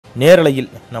நேரலையில்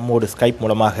நம்மோடு ஸ்கைப்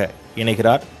மூலமாக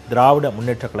இணைகிறார் திராவிட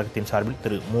முன்னேற்ற கழகத்தின் சார்பில்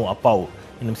திரு மு அப்பாவு.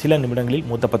 இன்னும் சில நிமிடங்களில்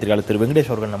மூத்த பத்திரிகையாளர் திரு வெங்கடேஷ்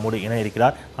அவர்கள் நம்மோடு இணைய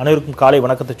இருக்கிறார். அனைவருக்கும் காலை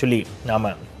வணக்கத்தை சொல்லி நாம்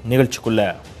நிகழ்ச்சிக்குள்ளே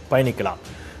பயணிக்கலாம்.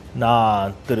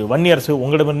 நான் திரு வன்னியரசு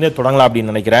உங்களிடமிருந்தே தொடங்கலாம்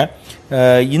அப்படின்னு நினைக்கிறேன்.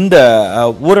 இந்த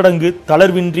ஊரடங்கு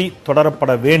தளர்வின்றி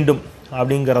தொடரப்பட வேண்டும்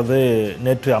அப்படிங்கிறது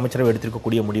நேற்று அமைச்சரவை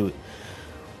எடுத்திருக்கக்கூடிய முடிவு.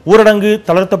 ஊரடங்கு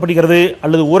தளர்த்தப்படுகிறது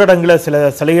அல்லது ஊரடங்கில் சில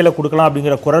சலுகைகளை கொடுக்கலாம்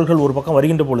அப்படிங்கிற குரல்கள் ஒரு பக்கம்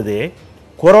வருகின்ற பொழுதே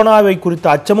கொரோனாவை குறித்த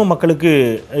அச்சமும் மக்களுக்கு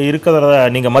இருக்கிறத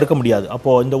நீங்கள் மறுக்க முடியாது.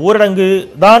 அப்போது இந்த ஊரடங்கு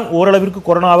தான் ஓரளவிற்கு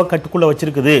கொரோனாவை கட்டுக்குள்ளே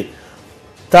வச்சிருக்குது,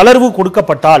 தளர்வு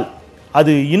கொடுக்கப்பட்டால்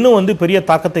அது இன்னும் பெரிய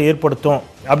தாக்கத்தை ஏற்படுத்தும்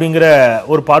அப்படிங்கிற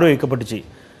ஒரு பார்வை வைக்கப்பட்டுச்சு.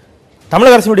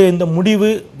 தமிழக அரசினுடைய இந்த முடிவு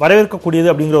வரவேற்கக்கூடியது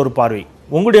அப்படிங்கிற ஒரு பார்வை.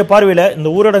 உங்களுடைய பார்வையில் இந்த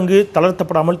ஊரடங்கு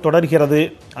தளர்த்தப்படாமல் தொடர்கிறது,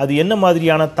 அது என்ன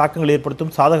மாதிரியான தாக்கங்கள்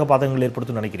ஏற்படுத்தும், சாதக பாதகங்கள்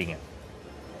ஏற்படுத்தும் நினைக்கிறீங்க?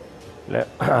 இல்லை,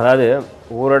 அதாவது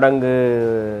ஊரடங்கு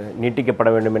நீட்டிக்கப்பட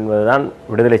வேண்டும் என்பதுதான்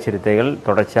விடுதலை சிறுத்தைகள்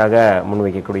தொடர்ச்சியாக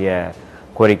முன்வைக்கக்கூடிய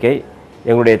கோரிக்கை.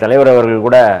 எங்களுடைய தலைவர் அவர்கள்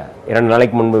கூட 2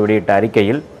 நாளைக்கு முன்பு வெளியிட்ட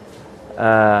அறிக்கையில்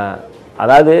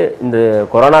அதாவது இந்த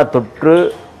கொரோனா தொற்று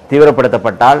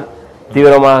தீவிரப்படுத்தப்பட்டால்,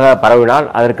 தீவிரமாக பரவினால்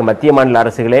அதற்கு மத்திய மாநில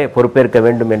அரசுகளே பொறுப்பேற்க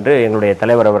வேண்டும் என்று எங்களுடைய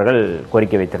தலைவர் அவர்கள்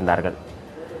கோரிக்கை வைத்திருந்தார்கள்.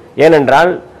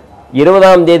 ஏனென்றால்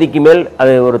 20ஆம் தேதிக்கு மேல்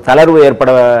அது ஒரு தளர்வு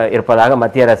ஏற்பட இருப்பதாக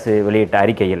மத்திய அரசு வெளியிட்ட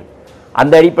அறிக்கையில்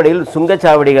அந்த அடிப்படையில்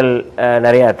சுங்கச்சாவடிகள்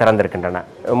நிறைய திறந்திருக்கின்றன.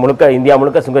 இந்தியா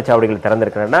முழுக்க சுங்கச்சாவடிகள்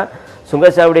திறந்திருக்கின்றன.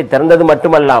 சுங்கச்சாவடி திறந்தது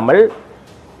மட்டுமல்லாமல்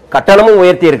கட்டணமும்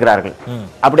உயர்த்தி இருக்கிறார்கள்.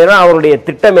 அப்படின்னா அவருடைய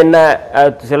திட்டம் என்ன?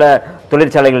 சில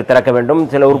தொழிற்சாலைகள் திறக்க வேண்டும்,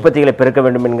 சில உற்பத்திகளை பெருக்க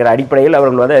வேண்டும் என்கிற அடிப்படையில்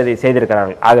அவர்கள் அதை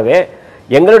செய்திருக்கிறார்கள். ஆகவே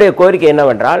எங்களுடைய கோரிக்கை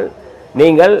என்னவென்றால்,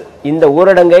 நீங்கள் இந்த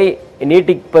ஊரடங்கை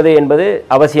நீட்டிப்பது என்பது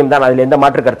அவசியம்தான், அதில் எந்த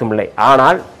மாற்று கருத்தும் இல்லை.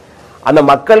 ஆனால் அந்த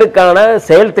மக்களுக்கான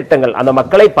செயல் திட்டங்கள், அந்த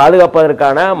மக்களை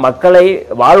பாதுகாப்பதற்கான, மக்களை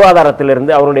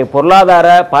வாழ்வாதாரத்திலிருந்து, அவருடைய பொருளாதார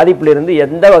பாதிப்பிலிருந்து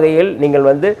எந்த வகையில் நீங்கள்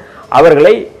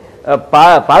அவர்களை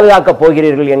பாதுகாக்கப்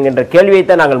போகிறீர்கள் என்கின்ற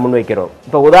கேள்வியைத்தான் நாங்கள் முன்வைக்கிறோம்.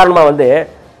 இப்போ உதாரணமாக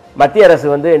மத்திய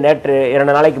அரசு நேற்று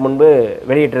 2 நாளைக்கு முன்பு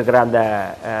வெளியிட்டிருக்கிற அந்த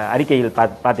அறிக்கையில்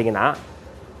பார்த்தீங்கன்னா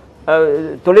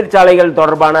தொழிற்சாலைகள்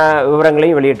தொடர்பான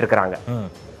விவரங்களையும் வெளியிட்டிருக்கிறாங்க.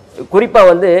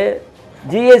 குறிப்பாக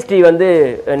ஜிஎஸ்டி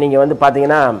நீங்கள்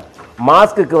பார்த்தீங்கன்னா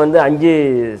மாஸ்க்குக்கு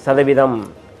 5%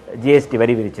 ஜிஎஸ்டி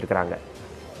வரி விதிச்சிருக்கிறாங்க.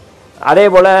 அதே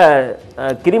போல்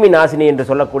கிருமி நாசினி என்று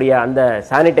சொல்லக்கூடிய அந்த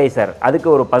சானிடைசர் அதுக்கு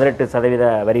ஒரு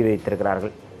 18% வரி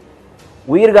விதித்திருக்கிறார்கள்.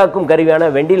 உயிர்காக்கும் கருவியான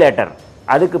வெண்டிலேட்டர்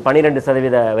அதுக்கு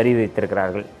 12% வரி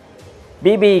விதித்திருக்கிறார்கள்.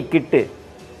 பிபி கிட்டு,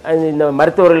 இந்த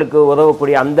மருத்துவர்களுக்கு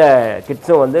உதவக்கூடிய அந்த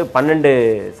கிட்ஸும்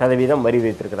 12% வரி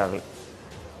விதித்திருக்கிறார்கள்.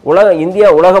 இந்தியா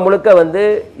உலகம் முழுக்க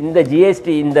இந்த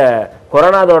ஜிஎஸ்டி, இந்த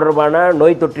கொரோனா தொடர்பான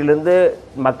நோய் தொற்றிலிருந்து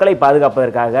மக்களை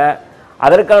பாதுகாப்பதற்காக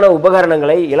அதற்கான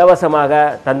உபகரணங்களை இலவசமாக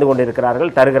தந்து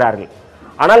கொண்டிருக்கிறார்கள், தருகிறார்கள்.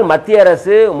 ஆனால் மத்திய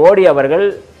அரசு, மோடி அவர்கள்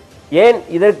ஏன்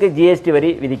இதற்கு ஜிஎஸ்டி வரி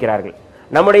விதிக்கிறார்கள்?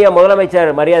 நம்முடைய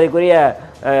முதலமைச்சர் மரியாதைக்குரிய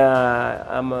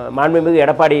மாண்புமிகு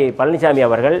எடப்பாடி பழனிசாமி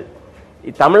அவர்கள்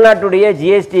தமிழ்நாட்டுடைய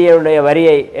ஜிஎஸ்டியுடைய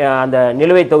வரியை, அந்த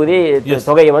நிலுவைத்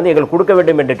தொகையை எங்களுக்கு கொடுக்க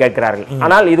வேண்டும் என்று கேட்கிறார்கள்.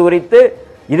 ஆனால் இது குறித்து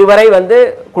இதுவரை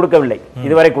கொடுக்கவில்லை.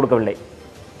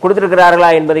 கொடுத்திருக்கிறார்களா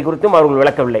என்பதை குறித்தும் அவர்கள்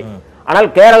விளக்கவில்லை. ஆனால்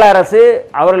கேரள அரசு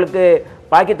அவர்களுக்கு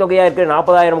பாக்கி தொகையாக இருக்கிற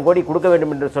 40,000 கோடி கொடுக்க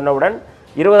வேண்டும் என்று சொன்னவுடன்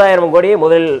 20,000 கோடியை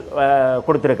முதலில்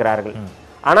கொடுத்திருக்கிறார்கள்.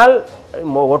 ஆனால்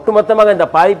ஒட்டுமொத்தமாக இந்த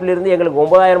பாதிப்பிலிருந்து எங்களுக்கு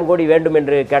 9,000 கோடி வேண்டும்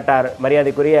என்று கேட்டார்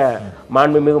மரியாதைக்குரிய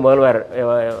மாண்புமிகு முதல்வர்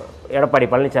எடப்பாடி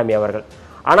பழனிசாமி அவர்கள்.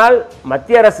 ஆனால்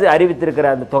மத்திய அரசு அறிவித்திருக்கிற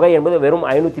அந்த தொகை என்பது வெறும்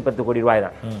 510 கோடி ரூபாய்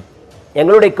தான்.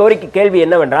 எங்களுடைய கோரிக்கை கேள்வி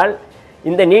என்னவென்றால்,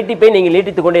 இந்த நீட்டிப்பை நீங்கள்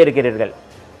நீட்டித்துக் கொண்டே இருக்கிறீர்கள்,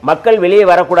 மக்கள் வெளியே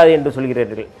வரக்கூடாது என்று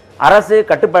சொல்கிறீர்கள், அரசு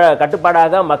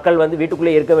கட்டுப்பாடாக மக்கள்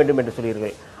வீட்டுக்குள்ளே இருக்க வேண்டும் என்று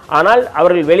சொல்கிறீர்கள். ஆனால்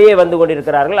அவர்கள் வெளியே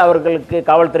கொண்டிருக்கிறார்கள், அவர்களுக்கு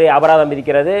காவல்துறை அபராதம்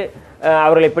விதிக்கிறது,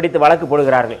 அவர்களை பிடித்து வழக்கு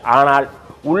போடுகிறார்கள். ஆனால்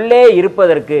உள்ளே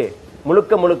இருப்பதற்கு,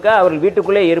 முழுக்க அவர்கள்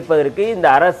வீட்டுக்குள்ளே இருப்பதற்கு இந்த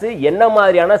அரசு என்ன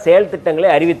மாதிரியான செயல் திட்டங்களை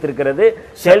அறிவித்திருக்கிறது,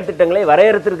 செயல் திட்டங்களை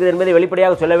வரையறுத்திருக்கிறது என்பதை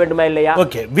வெளிப்படையாக சொல்ல வேண்டுமா இல்லையா?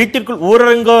 ஓகே, வீட்டிற்குள்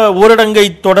ஊரடங்கை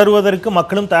தொடருவதற்கு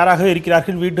மக்களும் தயாராக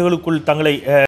இருக்கிறார்கள். வீடுகளுக்குள் தங்களை